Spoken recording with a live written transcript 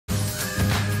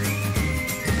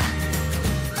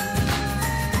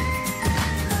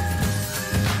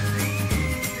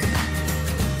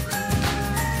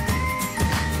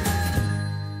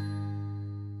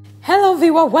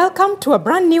viewer, welcome to a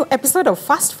brand new episode of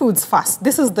Fast Foods Fast.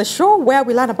 This is the show where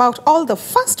we learn about all the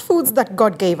fast foods that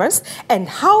God gave us and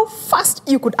how fast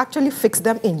you could actually fix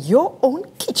them in your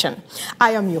own kitchen.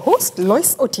 I am your host,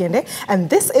 Lois Otiende,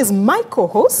 and this is my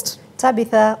co-host,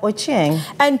 Tabitha Ochieng.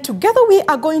 And together we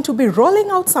are going to be rolling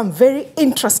out some very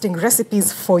interesting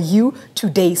recipes for you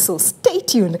today. So stay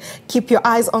tuned, keep your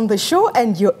eyes on the show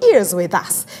and your ears with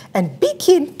us, and be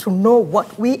keen to know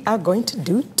what we are going to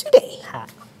do today.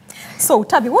 So,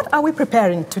 Tabi, what are we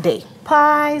preparing today?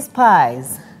 Pies.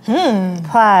 Pies.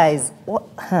 Pies,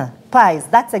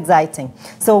 that's exciting.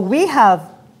 So we have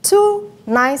two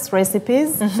nice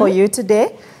recipes for you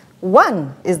today.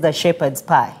 One is the shepherd's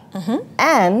pie.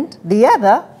 And the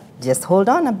other, just hold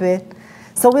on a bit.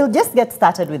 So we'll just get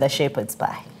started with the shepherd's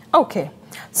pie. Okay,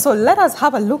 so let us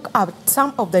have a look at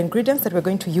some of the ingredients that we're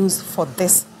going to use for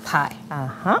this pie.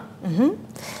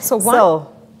 So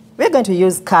we're going to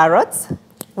use carrots.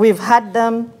 We've had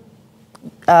them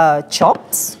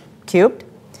chopped, cubed.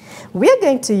 We're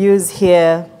going to use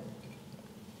here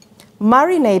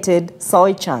marinated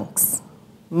soy chunks.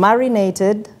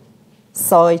 Marinated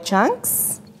soy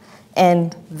chunks.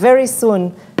 And very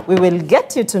soon, we will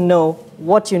get you to know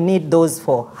what you need those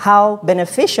for, how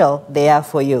beneficial they are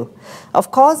for you.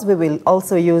 Of course, we will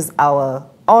also use our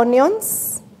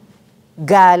onions,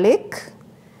 garlic,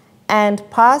 and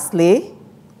parsley,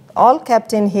 all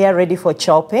kept in here ready for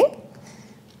chopping.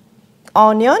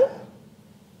 Onion,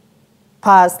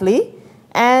 parsley,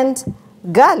 and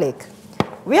garlic.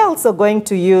 We're also going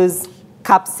to use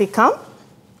capsicum,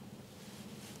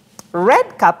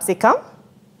 red capsicum.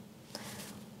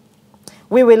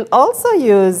 We will also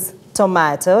use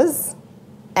tomatoes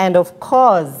and, of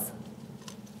course,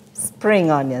 spring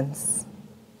onions.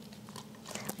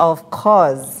 Of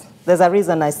course. There's a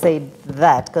reason I said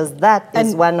that, because that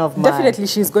is one of my... Definitely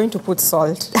she's going to put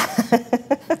salt.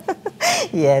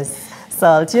 Yes,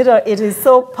 salt. You know, it is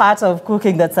so part of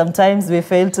cooking that sometimes we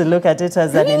fail to look at it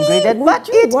as an ingredient, but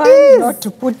it is not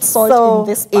to put salt so in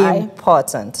this pie.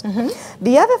 Important.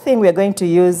 The other thing we're going to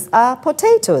use are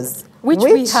potatoes. Which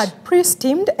we had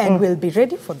pre-steamed and will be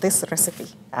ready for this recipe.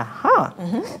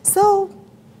 So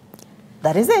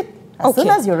that is it. As soon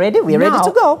as you're ready, we're ready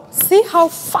to go. See how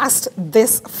fast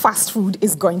this fast food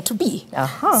is going to be.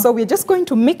 So we're just going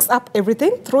to mix up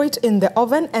everything, throw it in the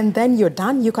oven, and then you're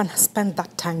done. You can spend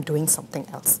that time doing something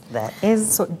else. That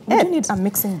is so. Do you need a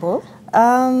mixing bowl?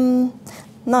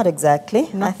 Not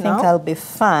exactly. I think I'll be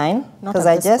fine because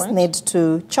I just need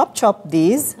to chop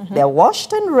these. They're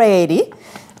washed and ready.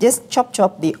 Just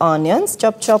chop the onions,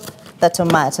 chop the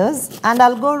tomatoes, and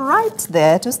I'll go right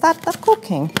there to start the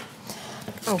cooking.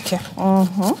 Okay.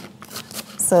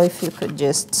 So if you could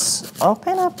just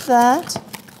open up that.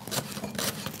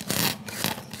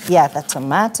 Yeah, the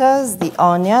tomatoes, the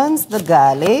onions, the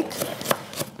garlic.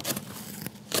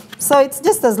 So it's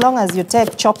just as long as you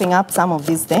take chopping up some of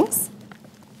these things,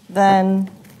 then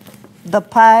the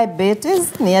pie bit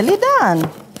is nearly done.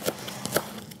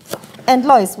 And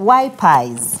Lois, why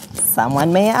pies?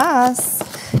 Someone may ask.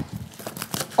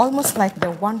 Almost like the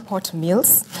one-pot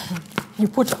meals. You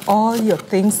put all your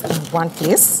things in one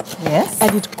place. Yes.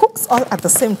 And it cooks all at the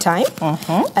same time.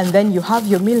 And then you have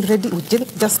your meal ready within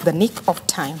just the nick of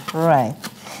time. Right.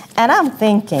 And I'm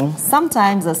thinking,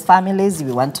 sometimes as families,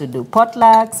 we want to do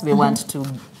potlucks. We want to,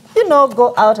 you know,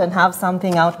 go out and have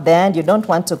something out there. And you don't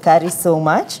want to carry so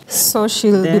much. So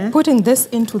she'll be putting this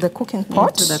into the cooking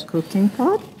pot. Into the cooking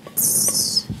pot.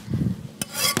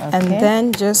 And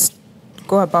then just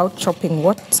go about chopping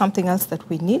something else that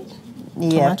we need.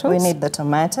 Yeah, we need the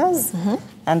tomatoes,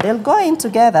 and they'll go in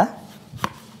together.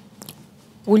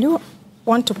 Will you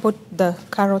want to put the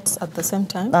carrots at the same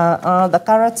time? The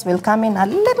carrots will come in a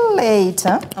little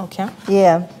later. Okay.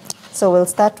 Yeah, so we'll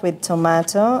start with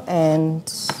tomato and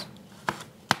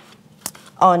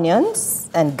onions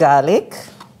and garlic.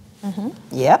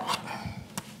 Yep.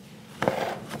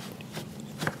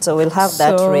 So we'll have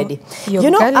that ready.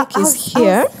 Your garlic is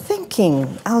here.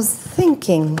 I was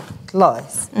thinking,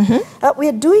 Lois,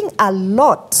 we're doing a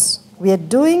lot. We're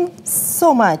doing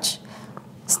so much.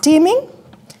 Steaming,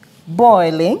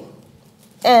 boiling,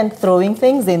 and throwing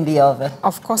things in the oven.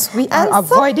 Of course, we are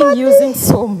avoiding using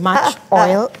so much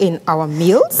oil in our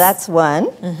meals. That's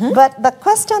one. But the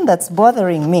question that's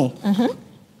bothering me,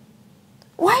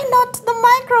 why not the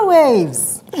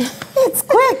microwaves? It's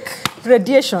quick.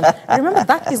 Radiation. Remember,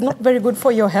 that is not very good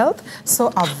for your health,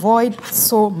 so avoid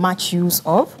so much use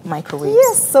of microwaves.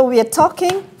 Yes, so we are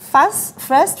talking fast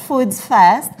foods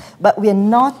fast, but we are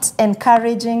not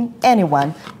encouraging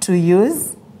anyone to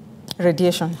use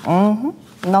radiation.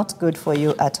 Not good for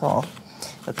you at all.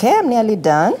 Okay, I'm nearly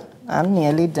done.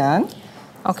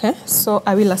 Okay, so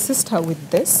I will assist her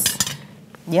with this.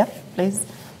 Yep, please.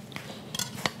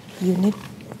 You need,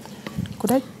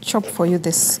 could I chop for you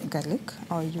this garlic,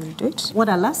 or you'll do it? What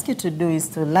I'll ask you to do is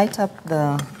to light up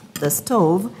the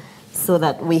stove so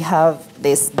that we have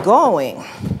this going.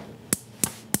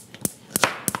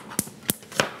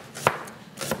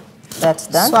 That's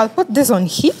done. So I'll put this on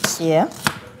heat. Yeah.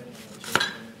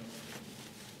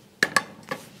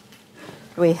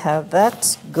 We have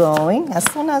that going. As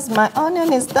soon as my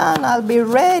onion is done, I'll be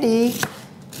ready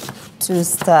to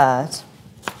start.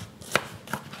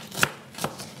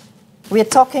 We're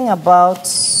talking about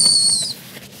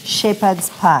shepherd's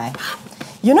pie.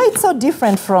 You know, it's so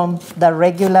different from the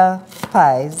regular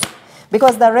pies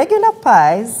because the regular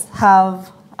pies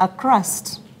have a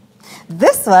crust.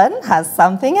 This one has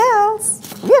something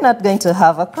else. We're not going to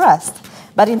have a crust,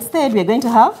 but instead we're going to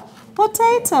have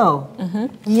potato. Mm-hmm.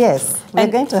 Yes, we're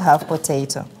going to have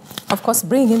potato. Of course,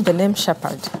 bring in the name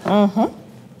shepherd.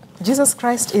 Mm-hmm. Jesus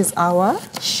Christ is our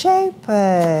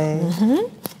shepherd.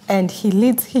 Mm-hmm. And he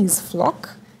leads his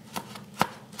flock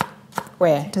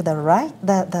where? To the right,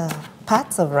 the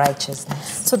paths of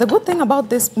righteousness. So the good thing about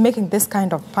this, making this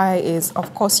kind of pie is,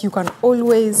 of course, you can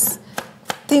always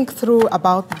think through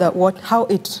about how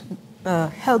it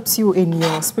helps you in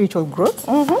your spiritual growth.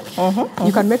 Mm-hmm, mm-hmm, mm-hmm.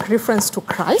 You can make reference to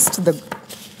Christ,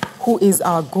 who is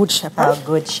our good shepherd. Our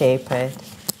good shepherd.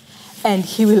 And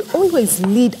he will always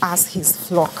lead us, his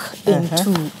flock,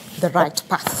 into the right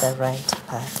path. The right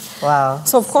path. Wow.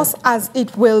 So, of course, as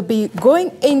it will be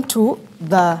going into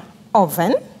the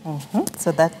oven,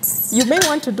 so that's... You may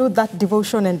want to do that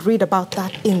devotion and read about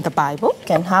that in the Bible.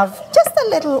 Can have just a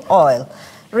little oil.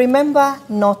 Remember,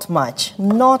 not much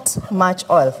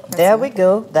oil. There we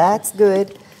go. That's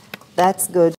good. That's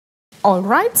good. All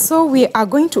right, so we are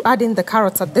going to add in the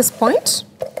carrots at this point.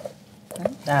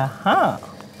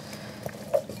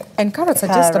 And carrots are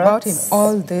just about in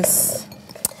all this.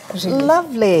 Really.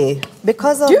 Lovely.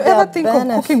 Because of Do you ever think of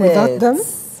cooking without them?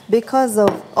 Because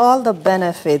of all the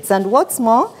benefits. And what's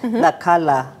more, the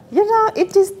color. You know,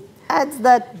 it just adds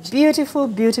that beautiful,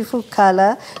 beautiful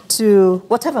color to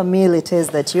whatever meal it is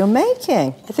that you're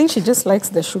making. I think she just likes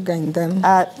the sugar in them.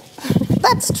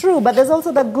 That's true, but there's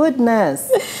also the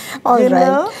goodness. All right.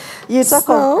 Know? You talk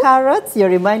of carrots, you're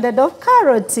reminded of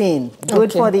carotene.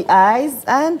 Good for the eyes,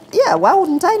 and yeah, why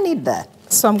wouldn't I need that?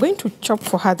 So I'm going to chop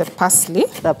for her the parsley.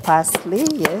 The parsley,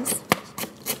 yes.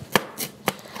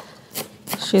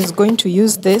 She's going to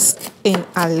use this in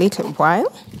a little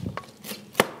while.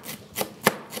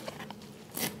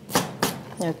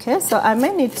 Okay, so I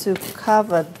may need to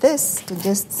cover this to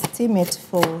just steam it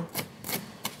for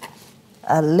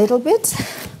a little bit.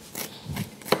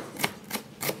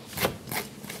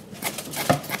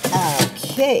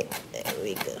 Okay, there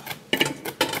we go.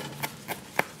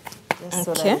 Just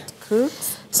so that it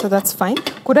cooks. So that's fine.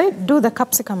 Could I do the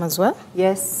capsicum as well?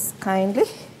 Yes, kindly.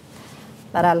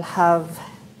 But I'll have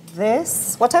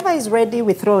this. Whatever is ready,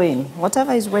 we throw in.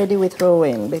 Whatever is ready, we throw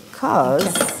in because...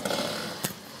 Okay.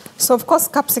 So, of course,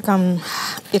 capsicum,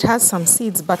 it has some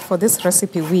seeds, but for this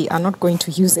recipe, we are not going to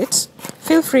use it.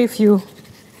 Feel free if you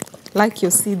like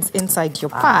your seeds inside your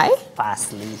pie.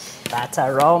 Parsley, that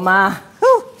aroma.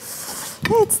 Whew.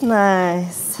 It's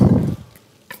nice.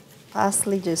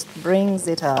 Parsley just brings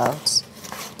it out.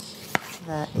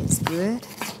 That is good.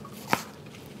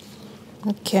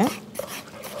 Okay.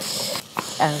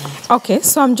 Okay,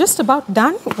 so I'm just about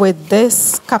done with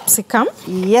this capsicum.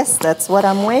 Yes, that's what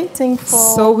I'm waiting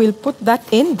for. So we'll put that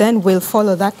in, then we'll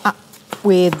follow that up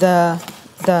with the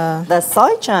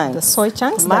soy chunks. The soy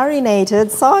chunks.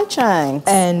 Marinated soy chunks.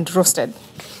 And roasted.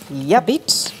 Yep. A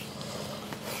bit.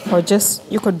 Or just,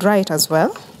 you could dry it as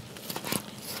well.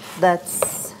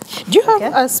 That's... Do you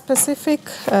have a specific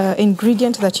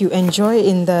ingredient that you enjoy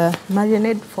in the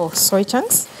marinade for soy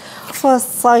chunks? For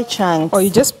soy chunks, or you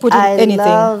just put in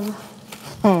anything?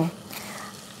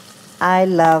 I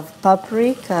love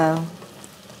paprika.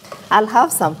 I'll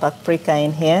have some paprika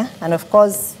in here, and of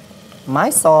course, my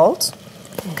salt.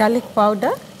 Garlic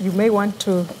powder. You may want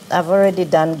to. I've already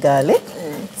done garlic,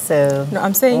 so. No,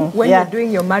 I'm saying when you're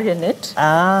doing your marinade.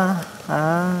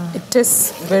 It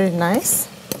tastes very nice.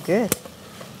 Good.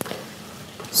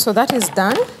 So that is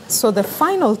done. So the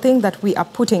final thing that we are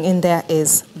putting in there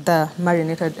is the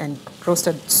marinated and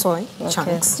roasted soy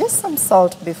chunks. Just some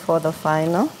salt before the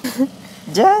final.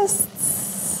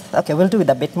 Okay, we'll do it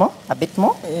a bit more.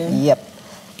 Yeah. Yep.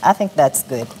 I think that's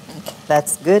good. Okay.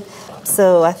 That's good.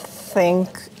 So I think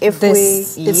if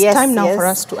it's time now for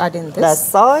us to add in this. The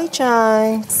soy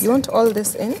chunks. You want all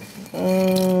this in?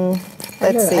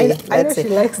 Let's see. I know she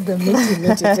likes the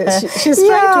meaty taste. She's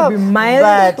trying to be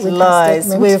mild. But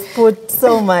Lois, we've put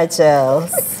so much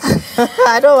else.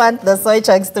 I don't want the soy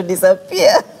chunks to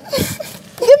disappear.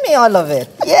 Give me all of it.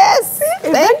 Yes.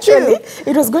 Eventually,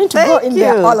 it was going to go in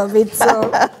there, all of it.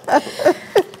 So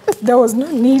there was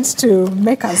no need to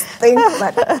make us think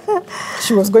that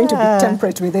she was going to be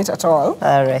temperate with it at all.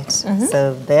 All right.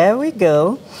 So there we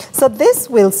go. So this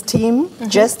will steam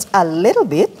just a little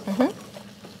bit,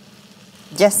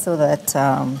 just so that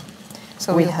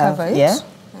so we have it. Yeah.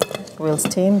 We'll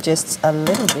steam just a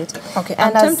little bit. Okay.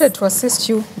 And I'm tempted to assist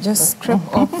you. Just scrape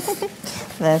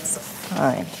off. That's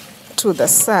fine. To the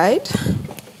side.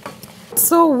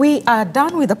 So we are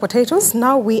done with the potatoes.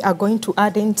 Now we are going to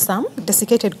add in some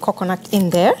desiccated coconut in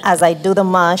there. As I do the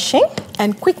mashing.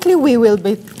 And quickly we will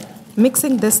be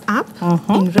mixing this up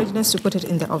in readiness to put it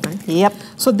in the oven. Yep.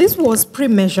 So this was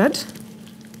pre-measured,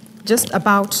 just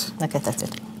about okay, that's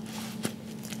it.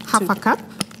 half a cup.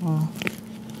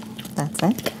 That's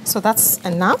it. So that's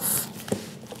enough.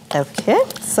 Okay,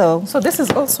 so this is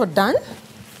also done.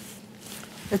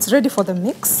 It's ready for the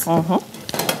mix.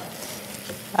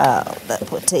 The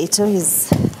potato is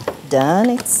done.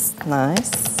 It's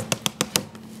nice.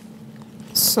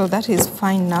 So that is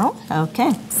fine now.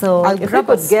 Okay, so I'll if we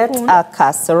could get a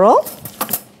casserole,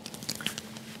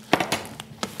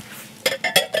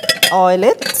 oil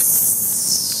it,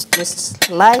 just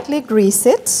lightly grease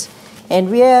it, and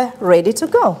we are ready to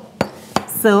go.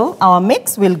 So our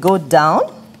mix will go down,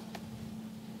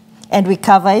 and we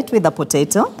cover it with the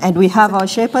potato, and we have our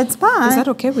shepherd's pie. Is that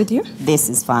okay with you? This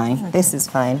is fine. Okay. This is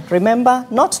fine. Remember,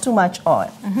 not too much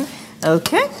oil.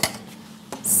 Okay?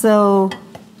 So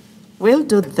we'll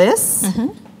do this,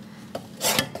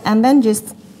 and then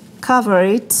just cover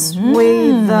it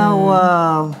with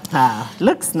our...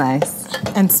 looks nice.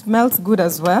 And smells good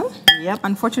as well. Yep.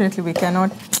 Unfortunately, we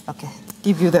cannot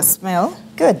give you the smell.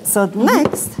 Good. So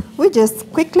next, we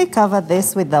just quickly cover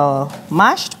this with the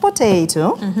mashed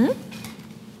potato.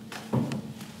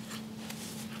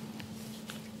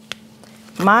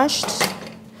 Mashed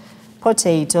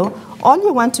potato. All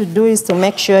you want to do is to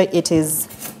make sure it is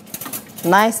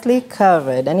nicely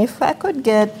covered. And if I could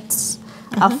get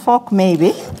a fork,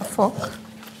 maybe. A fork.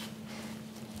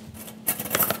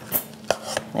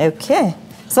 Okay.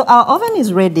 So our oven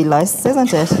is ready, Lois,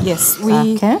 isn't it? Yes.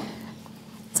 Okay.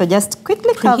 So just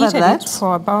quickly cover that. It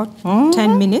for about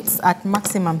 10 minutes at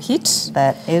maximum heat.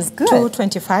 That is good.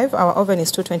 225. Our oven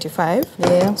is 225.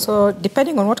 Yeah. So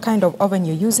depending on what kind of oven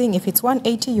you're using, if it's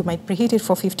 180, you might preheat it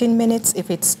for 15 minutes.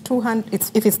 If it's 200,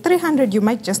 if it's 300, you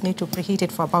might just need to preheat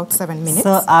it for about 7 minutes.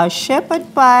 So our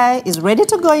shepherd pie is ready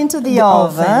to go into the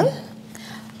oven.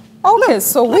 Okay,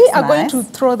 so we are going to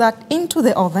throw that into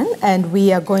the oven, and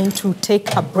we are going to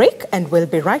take a break, and we'll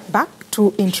be right back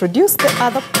to introduce the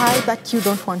other pie that you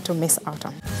don't want to miss out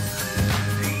on.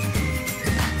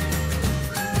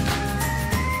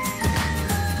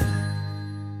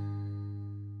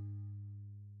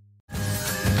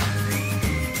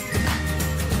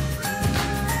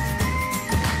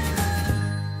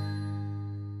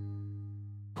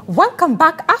 Welcome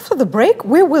back. After the break,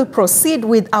 we will proceed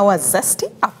with our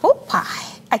zesty apple pie.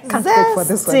 I can't wait for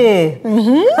this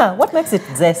one. What makes it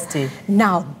zesty?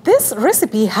 Now, this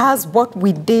recipe has what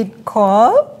we did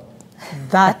call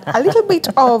that a little bit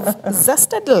of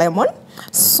zested lemon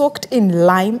soaked in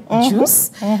lime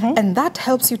juice, and that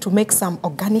helps you to make some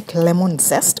organic lemon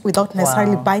zest without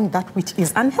necessarily buying that which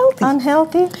is unhealthy.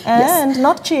 Unhealthy and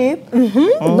not cheap.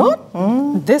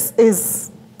 This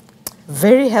is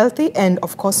very healthy, and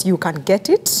of course you can get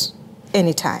it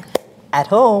anytime. At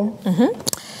home.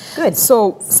 Good.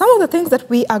 So some of the things that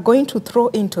we are going to throw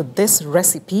into this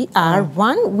recipe are,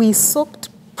 one, we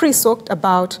pre-soaked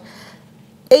about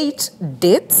 8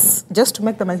 dates just to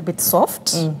make them a little bit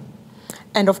soft.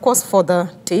 And of course for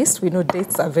the taste, we know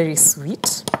dates are very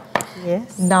sweet.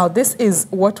 Yes. Now this is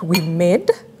what we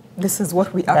made. This is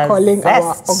what we are calling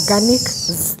our organic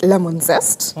lemon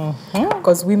zest,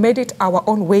 because we made it our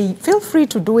own way. Feel free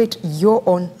to do it your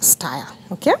own style,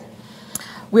 okay?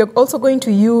 We are also going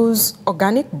to use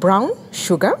organic brown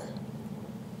sugar,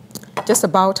 just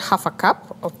about half a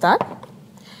cup of that.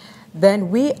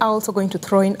 Then we are also going to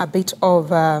throw in a bit of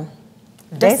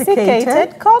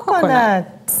desiccated coconut.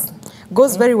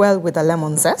 Goes very well with the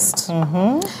lemon zest.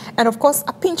 And of course,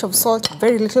 a pinch of salt,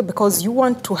 very little, because you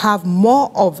want to have more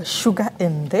of sugar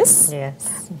in this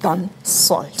than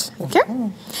salt, okay?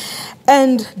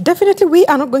 And definitely we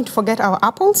are not going to forget our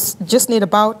apples. Just need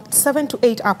about 7 to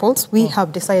 8 apples. We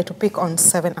have decided to pick on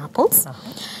 7 apples.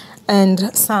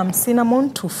 And some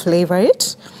cinnamon to flavor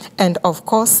it. And of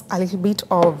course, a little bit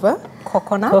of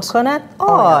coconut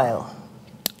oil.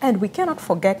 And we cannot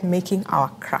forget making our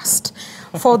crust.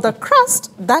 For the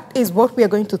crust, that is what we are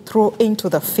going to throw into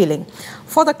the filling.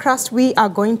 For the crust, we are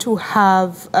going to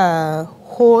have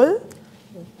whole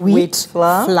wheat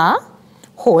flour.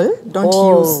 Whole, don't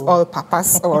use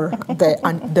all-purpose or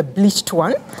the bleached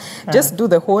one. Just do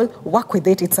the whole, work with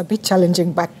it. It's a bit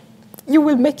challenging, but you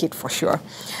will make it for sure.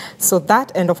 So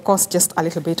that, and of course, just a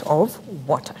little bit of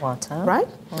water. Right?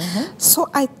 So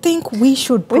I think we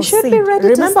should proceed. We should be ready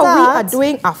to start. Remember, we are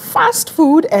doing a fast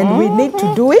food and we need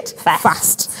to do it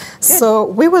fast. So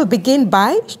we will begin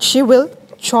by, she will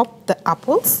chop the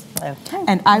apples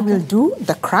and I will do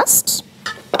the crust.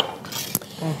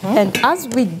 And as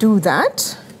we do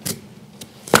that,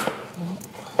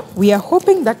 we are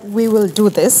hoping that we will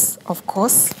do this, of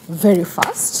course, very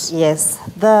fast. Yes.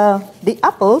 The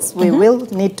apples, we will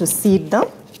need to seed them,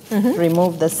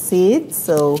 remove the seeds.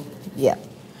 So, yeah.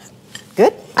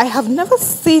 Good. I have never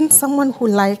seen someone who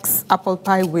likes apple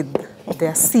pie with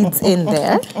their seeds in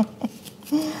there.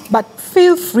 But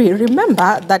feel free.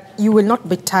 Remember that you will not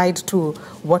be tied to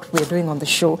what we're doing on the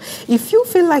show. If you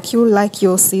feel like you like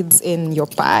your seeds in your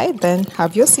pie, then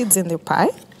have your seeds in the pie.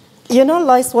 You know,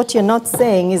 Lois, what you're not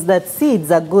saying is that seeds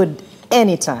are good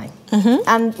anytime.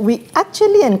 And we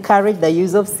actually encourage the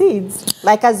use of seeds.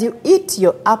 Like as you eat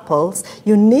your apples,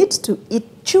 you need to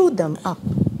chew them up.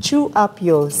 Chew up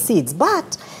your seeds.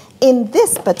 But in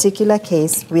this particular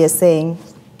case, we are saying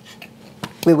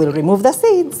we will remove the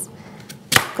seeds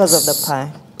because of the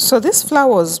pie. So this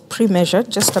flour was pre-measured,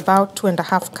 just about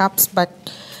 2.5 cups,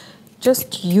 but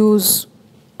just use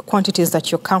quantities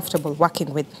that you're comfortable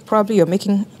working with. Probably you're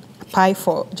making a pie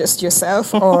for just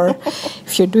yourself, or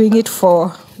if you're doing it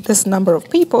for this number of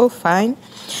people, fine.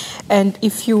 And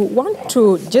if you want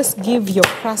to just give your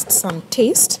crust some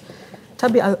taste,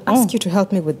 Tabi, I'll ask you to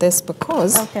help me with this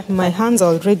because my hands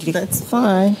are already... That's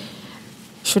fine.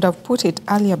 Should have put it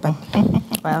earlier, but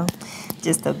well...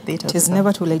 Just a bit of it is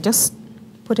never too late. Just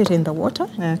put it in the water.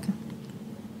 Okay.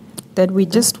 Then we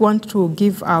just want to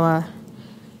give our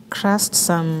crust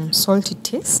some salty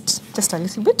taste, just a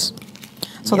little bit,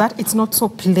 so that it's not so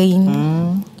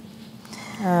plain.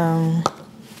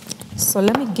 So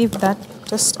let me give that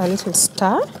just a little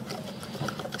stir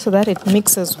so that it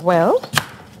mixes well.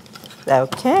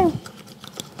 Okay.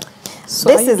 So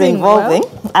this is involving,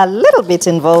 a little bit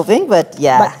involving, but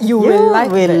yeah. But you will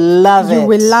love it. You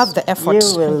will love the effort.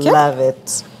 You will love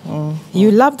it.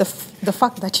 You love the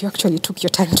fact that you actually took your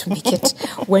time to make it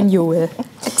when you will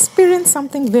experience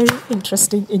something very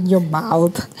interesting in your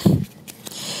mouth.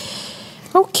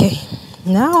 Okay,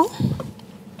 now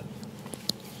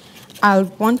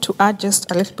I'll want to add just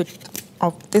a little bit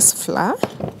of this flour.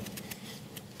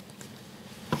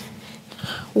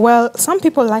 Well, some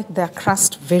people like their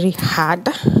crust very hard.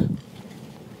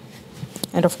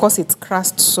 And of course it's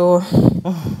crust, so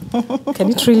can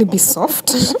it really be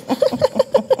soft?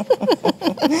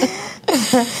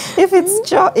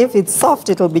 If it's soft,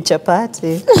 it'll be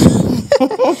chapati.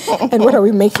 And what are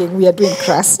we making? We are doing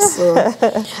crust. So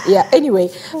yeah, anyway,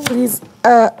 please.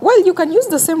 Well, you can use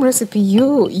the same recipe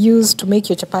you used to make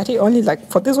your chapati, only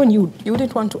like for this one you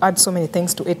didn't want to add so many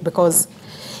things to it because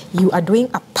you are doing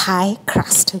a pie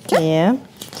crust, okay? Yeah.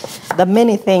 The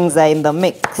many things are in the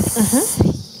mix.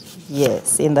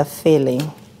 Yes, in the filling.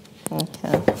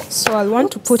 Okay. So I'll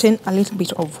want to put in a little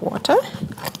bit of water.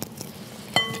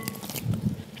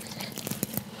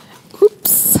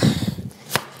 Oops.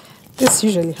 This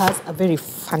usually has a very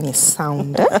funny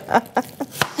sound.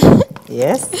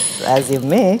 Yes, as you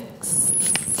mix.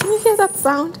 Can you hear that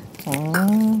sound?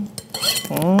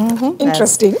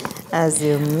 Interesting. As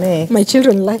you mix. My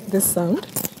children like this sound.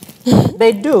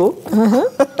 They do?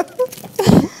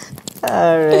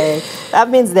 All right. That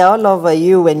means they're all over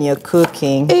you when you're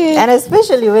cooking. And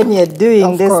especially when you're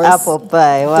doing this apple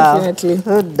pie. Wow. Definitely.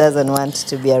 Who doesn't want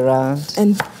to be around?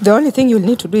 And the only thing you'll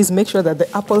need to do is make sure that the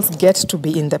apples get to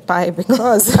be in the pie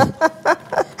because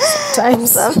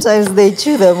sometimes they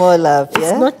chew them all up.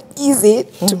 It's not easy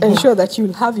to ensure that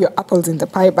you'll have your apples in the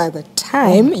pie by the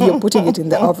time you're putting it in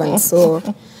the oven. So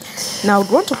now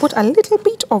I want to put a little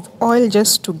bit of oil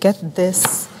just to get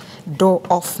this dough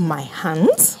off my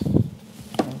hands.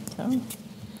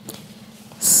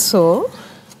 So,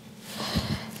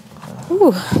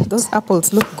 those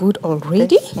apples look good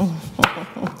already.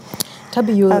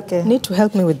 Tabi, you need to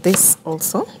help me with this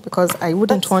also because I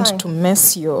wouldn't want to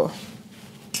mess your...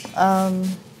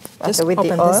 just with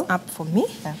open the oil? this up for me.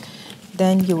 Okay.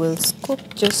 Then you will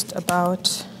scoop just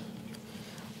about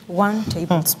 1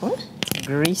 tablespoon.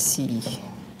 Greasy.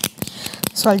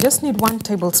 So I'll just need 1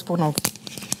 tablespoon of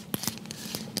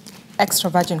extra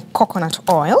virgin coconut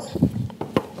oil.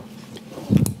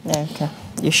 Okay.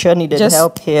 You sure needed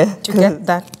help here. To get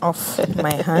that off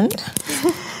my hand.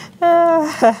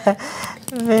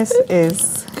 This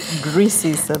is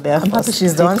greasy, so therefore I'm happy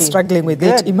she's the one struggling with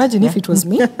it. Imagine if it was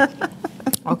me.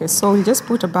 Okay, so we'll just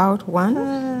put about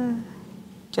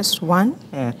just one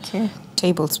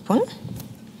tablespoon.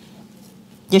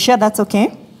 You sure that's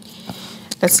okay?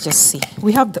 Let's just see.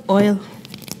 We have the oil,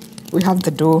 we have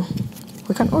the dough.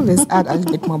 We can always add a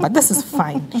little bit more, but this is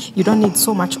fine. You don't need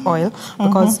so much oil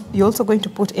because you're also going to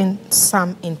put in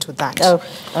some into that. Oh,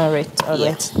 all right.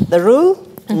 The rule,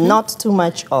 not too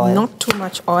much oil. Not too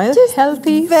much oil. Just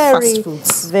healthy fast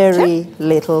foods. Very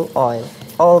little oil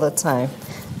all the time.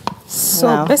 So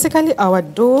now, basically our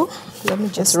dough, let me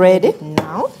just ready it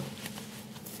now.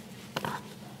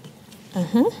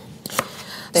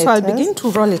 So I'll begin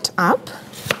to roll it up.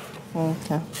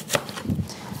 Okay.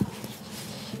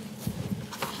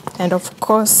 And of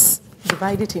course,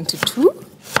 divide it into two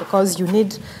because you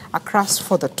need a crust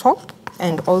for the top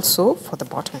and also for the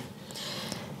bottom.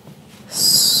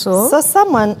 So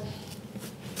someone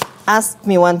asked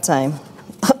me one time,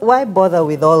 why bother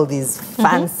with all these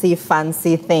fancy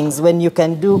things when you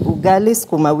can do ugali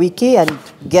sukuma wiki and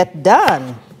get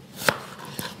done?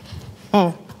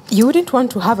 You wouldn't want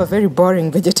to have a very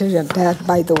boring vegetarian diet,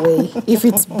 by the way. If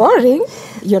it's boring,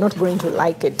 you're not going to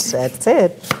like it. That's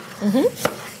it.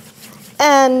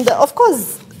 And of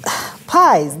course,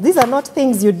 pies, these are not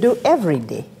things you do every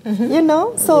day, you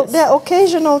know? So they're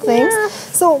occasional things. Yeah.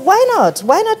 So why not?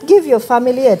 Why not give your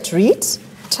family a treat?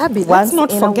 Tabby, let's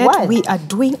not forget we are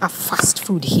doing a fast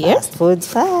food here. Fast food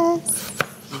fast.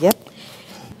 Yep.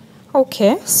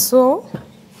 Okay, so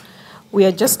we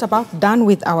are just about done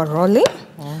with our rolling.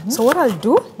 So what I'll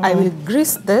do, I will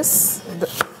grease this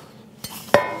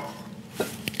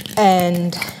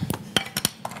and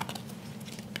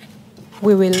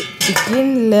we will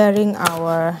begin layering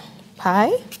our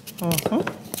pie.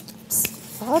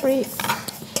 Sorry.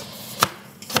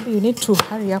 Maybe you need to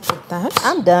hurry up with that.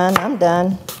 I'm done.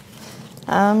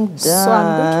 So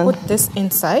I'm going to put this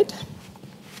inside.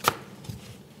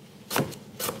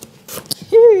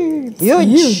 Huge.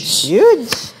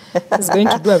 It's going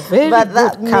to do a very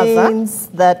good cover.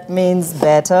 That means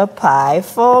better pie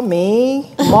for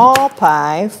me. More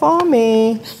pie for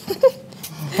me.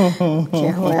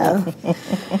 Yeah, well,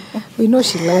 we know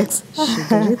she likes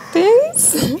sugary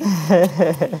things.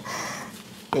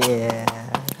 Yeah.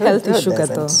 Healthy sugar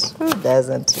though. Who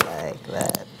doesn't like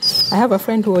that? I have a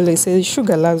friend who always says,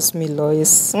 sugar loves me,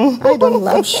 Lois. I don't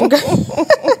love sugar.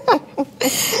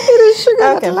 It is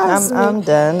sugar that loves me. I'm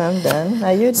done.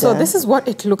 Are you done? So this is what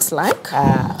it looks like.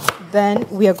 Then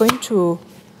we are going to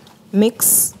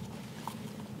mix.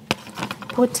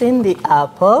 Put in the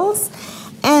apples.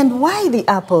 And why the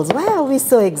apples? Why are we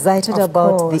so excited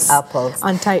about the apples?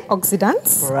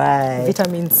 Antioxidants. Right.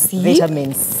 Vitamin C.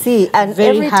 Vitamin C. And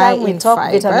very every time we talk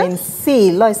vitamin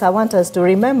C, Lois, I want us to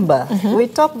remember, we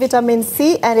talk vitamin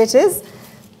C and it is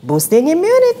boosting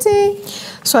immunity.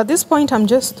 So at this point, I'm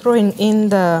just throwing in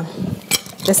the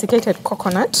desiccated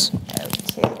coconut.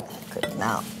 Okay, I could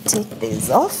now take this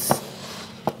off.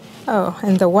 Oh,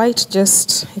 and the white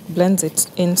just blends it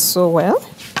in so well.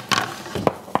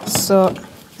 So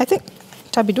I think,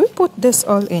 Tabby, do we put this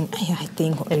all in? Yeah, I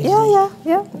think.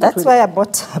 Yeah. That's why I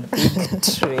bought a big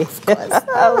tray.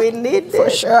 We need it. For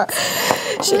sure.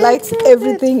 She likes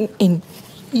everything in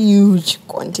huge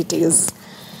quantities.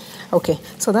 Okay,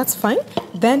 so that's fine.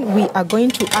 Then we are going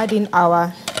to add in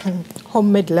our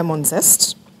homemade lemon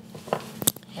zest.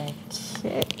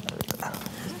 Okay.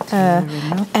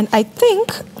 And I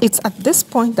think it's at this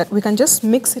point that we can just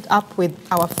mix it up with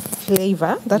our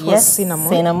flavor. That was cinnamon.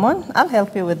 Cinnamon. I'll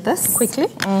help you with this. Quickly.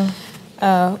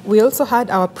 We also had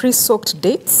our pre-soaked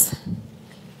dates.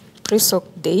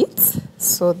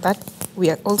 So that we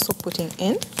are also putting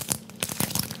in.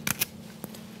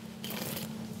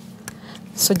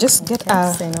 So just get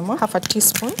half a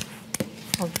teaspoon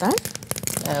of that.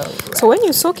 Right. So when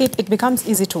you soak it, it becomes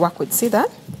easy to work with. See that?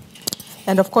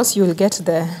 And of course, you will get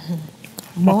the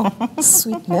more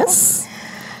sweetness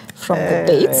from the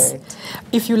dates. Right.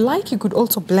 If you like, you could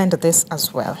also blend this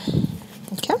as well.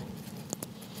 Okay?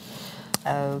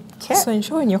 Okay. So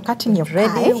ensure when you're cutting your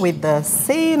ready pie, with the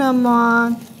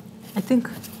cinnamon. I think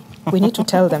we need to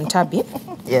tell them, Tabby,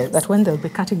 yes, that when they'll be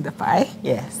cutting the pie,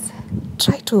 yes,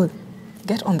 try to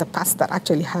get on the parts that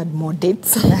actually had more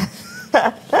dates.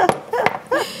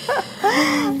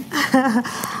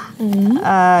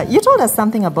 You told us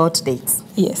something about dates.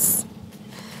 Yes.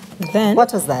 Then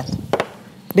what was that?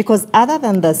 Because other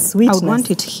than the sweetness, I would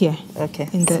want it here. Okay.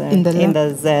 In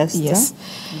the zest. Yes.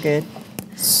 Good.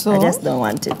 So I just don't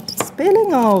want it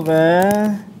spilling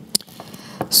over.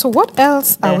 So what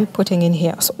else are we putting in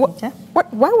here? So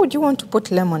why would you want to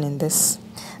put lemon in this?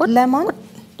 Lemon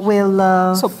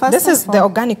will... so this is the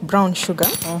organic brown sugar.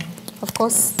 Of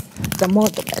course, the more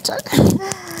the better.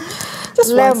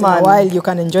 Just once in a while, you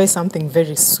can enjoy something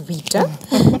very sweet.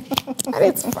 And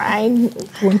it's fine.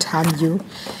 It won't harm you.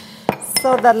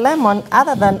 So the lemon,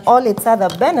 other than all its other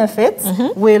benefits,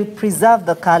 will preserve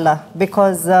the color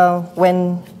because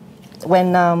when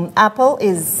apple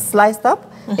is sliced up,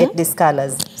 it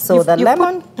discolors. So the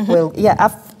lemon will,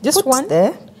 I've just one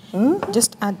there.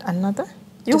 Just add another.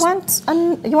 You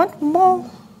want more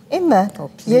in there? Oh,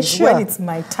 please. Sure? When it's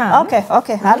my turn. Okay,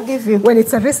 I'll give you. When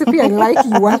it's a recipe I like,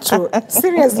 you want to.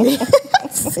 Seriously.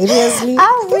 Seriously.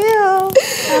 I will.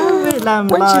 I'm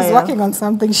when loyal. She's working on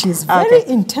something, she's very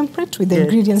intemperate with the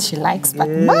ingredients she likes, but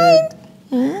mine.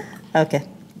 Okay,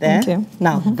 there. Okay.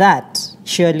 Now that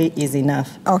surely is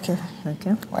enough. Okay.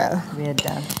 Well, we're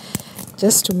done.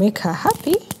 Just to make her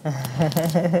happy.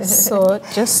 So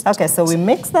just... Okay, so we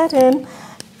mix that in.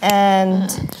 And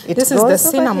this is the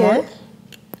cinnamon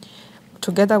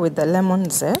together with the lemon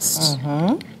zest.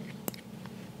 And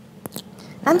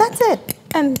that's it.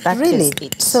 And that really is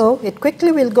it. So it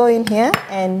quickly will go in here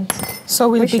and... So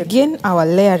we'll begin our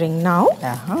layering now.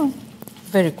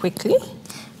 Very quickly.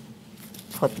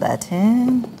 Put that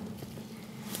in.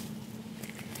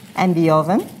 And the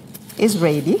oven is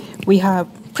ready. We have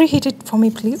preheated for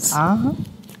me, please.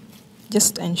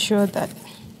 Just ensure that...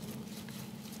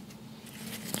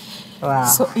 Wow.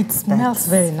 So it smells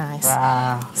very nice.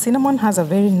 Wow. Cinnamon has a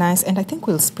very nice, and I think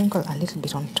we'll sprinkle a little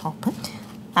bit on top.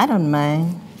 I don't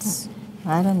mind.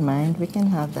 I don't mind. We can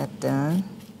have that done.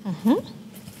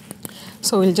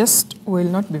 So we'll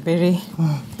not be very...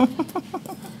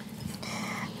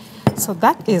 So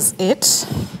that is it.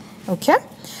 Okay.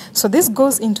 So this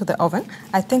goes into the oven.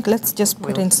 I think let's just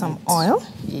put in some oil.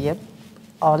 Yep.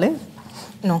 Olive?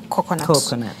 No, coconut.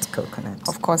 Coconut.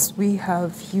 Of course, we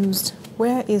have used...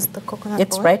 Where is the coconut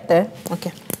It's oil? right there.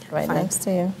 Okay. Right next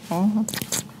to you.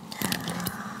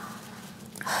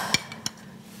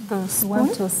 You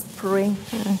want to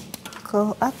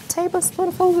sprinkle a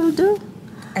tablespoonful will do.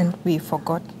 And we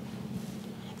forgot.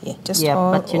 Yeah, just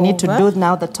but you need to do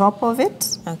now the top of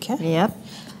it. Okay. Yep.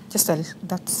 Just a little,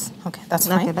 that's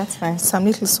fine. Okay, that's fine. Some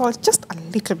little salt, just a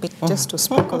little bit, just to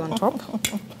sprinkle on top.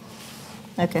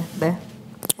 Okay, there.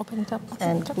 Open it up.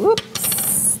 And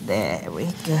whoops, there we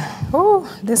go.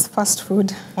 Oh, this fast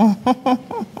food.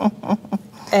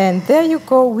 And there you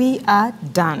go, we are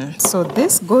done. So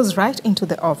this goes right into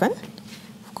the oven.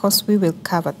 Of course, we will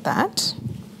cover that.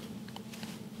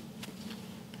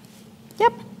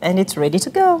 Yep, and it's ready to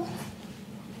go.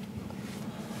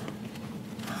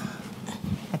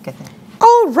 Okay.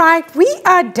 All right, we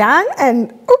are done.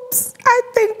 And oops, I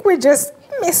think we just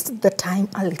missed the time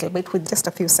a little bit with just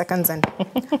a few seconds. And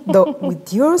though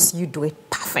with yours, you do it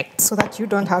perfect so that you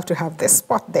don't have to have this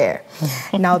spot there.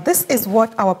 Now, this is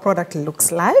what our product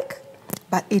looks like,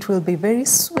 but it will be very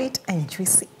sweet and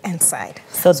juicy inside.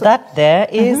 So that there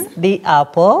is the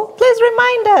apple. Please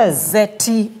remind us.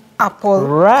 Zeti apple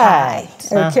pie.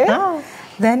 Okay.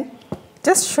 Then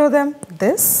just show them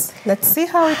this. Let's see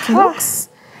how it looks.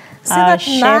 See that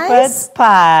shepherd's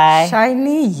pie.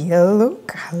 Shiny yellow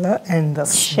color, and the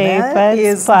shepherd's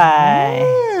is pie.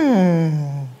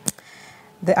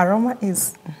 The aroma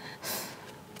is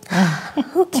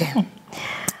okay.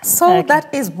 So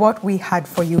that is what we had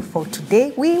for you for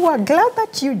today. We were glad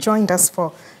that you joined us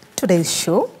for today's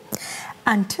show.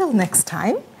 Until next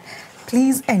time,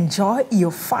 please enjoy your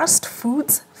fast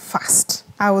foods fast.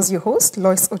 I was your host,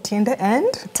 Lois Otiende,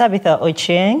 and Tabitha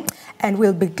Ochieng. And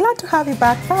we'll be glad to have you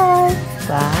back. Bye.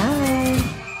 Bye.